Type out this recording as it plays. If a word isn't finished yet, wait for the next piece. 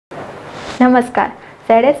નમસ્કાર,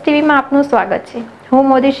 ZSTV માં આપનું સ્વાગત છે। હું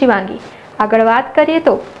મોદી શિવાંગી। આગળ વાત કરીએ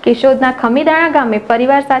તો કેશોદના ખમીદાણા ગામે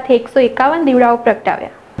પરિવાર સાથે 151 દીવડાઓ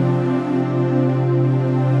પ્રગટાવ્યા।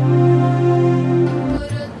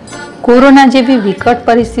 કોરોના જેવી વિકટ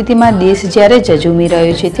પરિસ્થિતિમાં દેશ જ્યારે ઝઝૂમી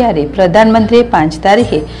રહ્યો છે ત્યારે પ્રધાનમંત્રીએ 5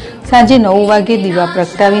 તારીખે સાંજે 9 વાગે દીવા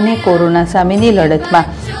પ્રગટાવીને કોરોના સામેની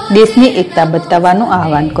લડતમાં દેશની એકતા બતાવવાનું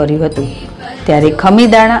આહવાન કર્યું હતું। ત્યારે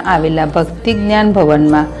ખમીદાણા આવેલા ભક્તિ જ્ઞાન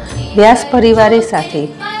ભવનમાં વ્યાસ પરિવારે સાથે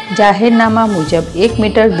જાહેરનામા મુજબ 1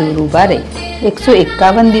 મીટર દૂર ઉભા રહી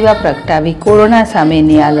 151 દીવા પ્રગટાવી કોરોના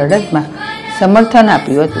સામેની આ લડતમાં સમર્થન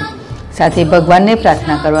આપ્યું હતું। સાથે ભગવાનને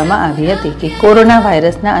પ્રાર્થના કરવામાં આવી હતી કે કોરોના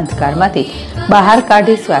વાયરસના અંધકારમાંથી બહાર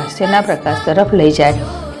કાઢી સ્વાસ્થ્યના પ્રકાશ તરફ લઈ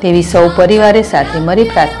જાય તેવી સૌ પરિવારે સાથે મળી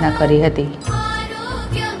પ્રાર્થના કરી હતી।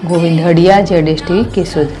 ગોવિંદ હડિયા, ZSTV,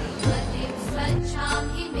 કેશોદ।